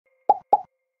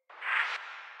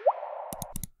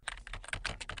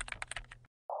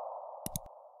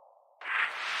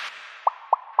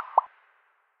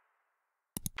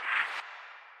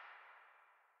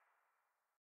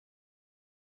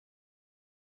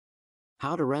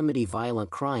How to remedy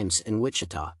violent crimes in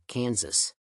Wichita,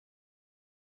 Kansas.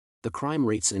 The crime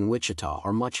rates in Wichita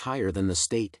are much higher than the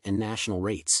state and national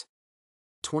rates.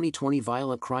 2020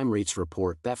 Violent Crime Rates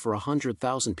report that for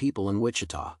 100,000 people in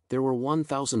Wichita, there were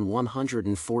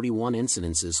 1,141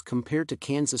 incidences compared to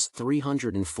Kansas'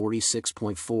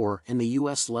 346.4 and the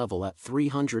U.S. level at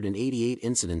 388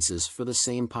 incidences for the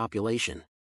same population.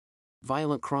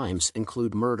 Violent crimes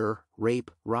include murder,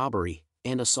 rape, robbery,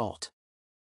 and assault.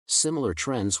 Similar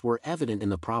trends were evident in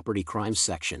the property crimes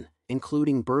section,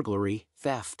 including burglary,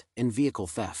 theft, and vehicle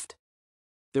theft.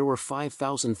 There were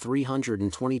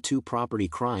 5,322 property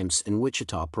crimes in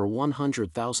Wichita per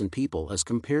 100,000 people as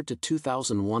compared to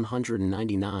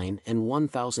 2,199 and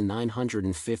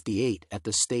 1,958 at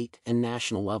the state and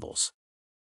national levels.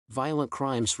 Violent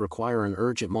crimes require an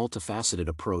urgent multifaceted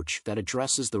approach that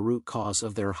addresses the root cause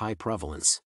of their high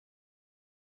prevalence.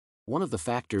 One of the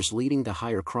factors leading to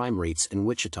higher crime rates in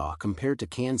Wichita compared to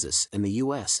Kansas and the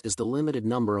U.S. is the limited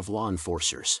number of law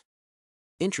enforcers.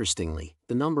 Interestingly,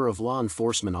 the number of law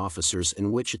enforcement officers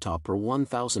in Wichita per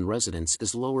 1,000 residents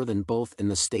is lower than both in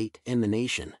the state and the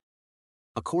nation.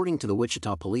 According to the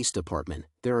Wichita Police Department,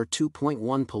 there are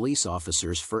 2.1 police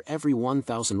officers for every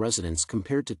 1,000 residents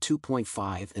compared to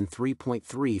 2.5 and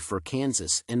 3.3 for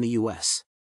Kansas and the U.S.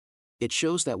 It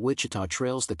shows that Wichita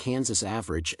trails the Kansas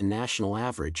average and national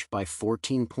average by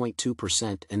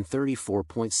 14.2% and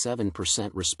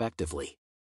 34.7% respectively.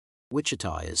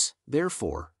 Wichita is,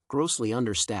 therefore, grossly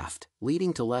understaffed,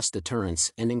 leading to less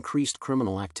deterrence and increased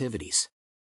criminal activities.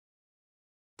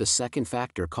 The second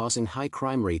factor causing high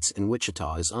crime rates in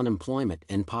Wichita is unemployment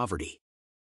and poverty.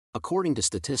 According to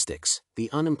statistics, the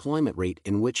unemployment rate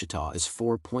in Wichita is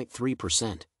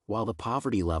 4.3%, while the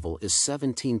poverty level is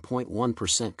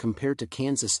 17.1% compared to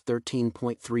Kansas'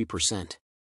 13.3%.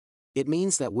 It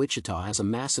means that Wichita has a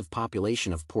massive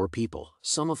population of poor people,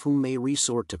 some of whom may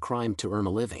resort to crime to earn a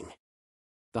living.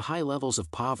 The high levels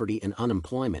of poverty and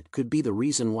unemployment could be the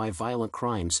reason why violent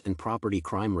crimes and property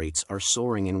crime rates are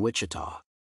soaring in Wichita.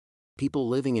 People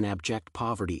living in abject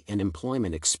poverty and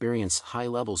employment experience high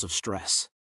levels of stress.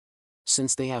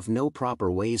 Since they have no proper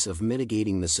ways of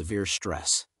mitigating the severe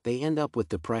stress, they end up with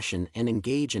depression and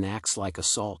engage in acts like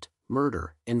assault,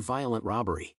 murder, and violent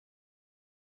robbery.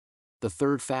 The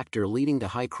third factor leading to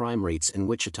high crime rates in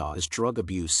Wichita is drug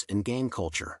abuse and gang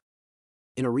culture.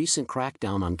 In a recent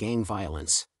crackdown on gang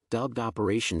violence, dubbed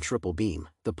Operation Triple Beam,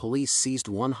 the police seized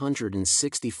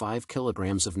 165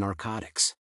 kilograms of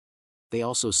narcotics. They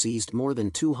also seized more than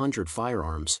 200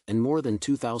 firearms and more than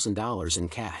 $2,000 in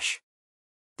cash.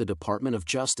 The Department of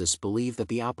Justice believed that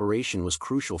the operation was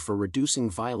crucial for reducing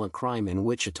violent crime in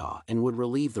Wichita and would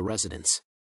relieve the residents.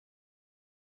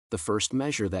 The first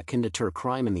measure that can deter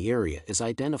crime in the area is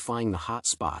identifying the hot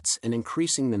spots and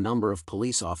increasing the number of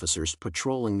police officers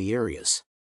patrolling the areas.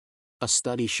 A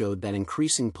study showed that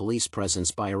increasing police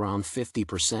presence by around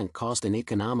 50% caused an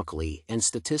economically and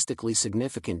statistically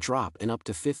significant drop in up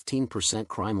to 15%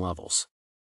 crime levels.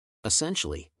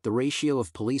 Essentially, the ratio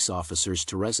of police officers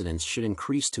to residents should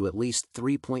increase to at least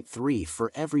 3.3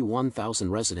 for every 1,000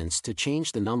 residents to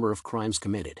change the number of crimes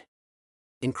committed.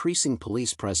 Increasing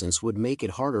police presence would make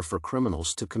it harder for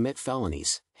criminals to commit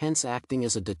felonies, hence acting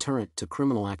as a deterrent to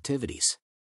criminal activities.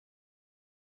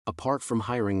 Apart from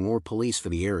hiring more police for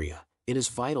the area, it is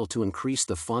vital to increase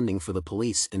the funding for the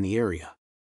police in the area.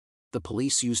 The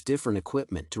police use different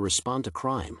equipment to respond to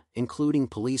crime, including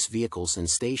police vehicles and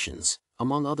stations,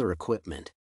 among other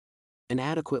equipment. An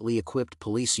adequately equipped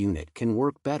police unit can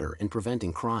work better in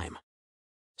preventing crime.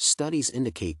 Studies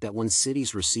indicate that when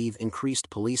cities receive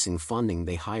increased policing funding,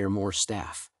 they hire more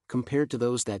staff, compared to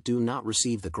those that do not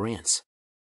receive the grants.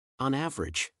 On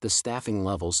average, the staffing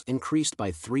levels increased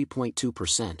by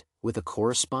 3.2%, with a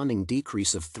corresponding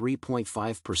decrease of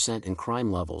 3.5% in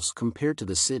crime levels compared to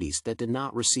the cities that did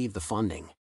not receive the funding.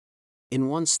 In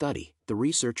one study, the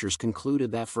researchers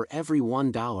concluded that for every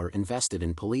 $1 invested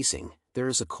in policing, there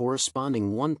is a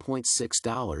corresponding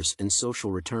 $1.6 in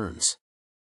social returns.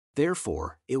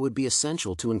 Therefore, it would be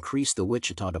essential to increase the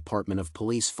Wichita Department of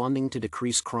Police funding to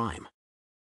decrease crime.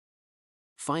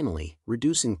 Finally,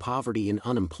 reducing poverty and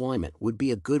unemployment would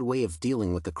be a good way of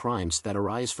dealing with the crimes that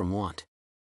arise from want.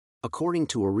 According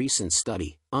to a recent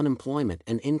study, unemployment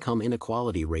and income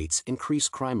inequality rates increase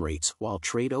crime rates while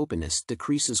trade openness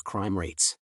decreases crime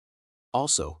rates.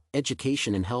 Also,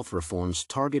 education and health reforms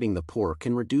targeting the poor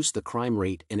can reduce the crime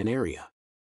rate in an area.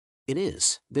 It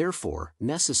is, therefore,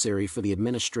 necessary for the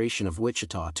administration of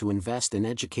Wichita to invest in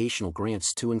educational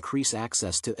grants to increase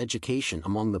access to education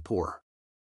among the poor.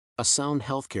 A sound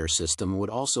healthcare system would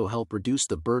also help reduce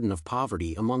the burden of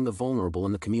poverty among the vulnerable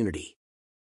in the community.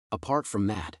 Apart from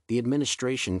that, the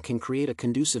administration can create a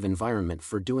conducive environment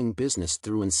for doing business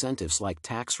through incentives like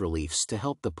tax reliefs to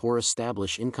help the poor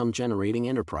establish income-generating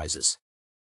enterprises.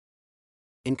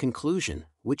 In conclusion,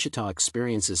 Wichita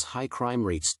experiences high crime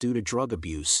rates due to drug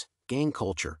abuse, gang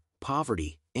culture,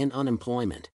 poverty, and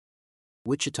unemployment.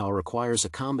 Wichita requires a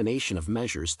combination of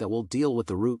measures that will deal with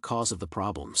the root cause of the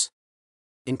problems.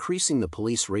 Increasing the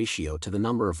police ratio to the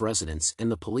number of residents and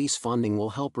the police funding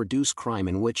will help reduce crime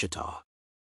in Wichita.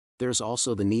 There's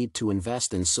also the need to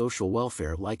invest in social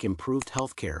welfare like improved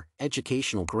healthcare,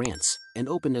 educational grants, and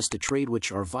openness to trade,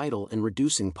 which are vital in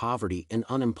reducing poverty and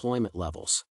unemployment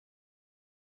levels.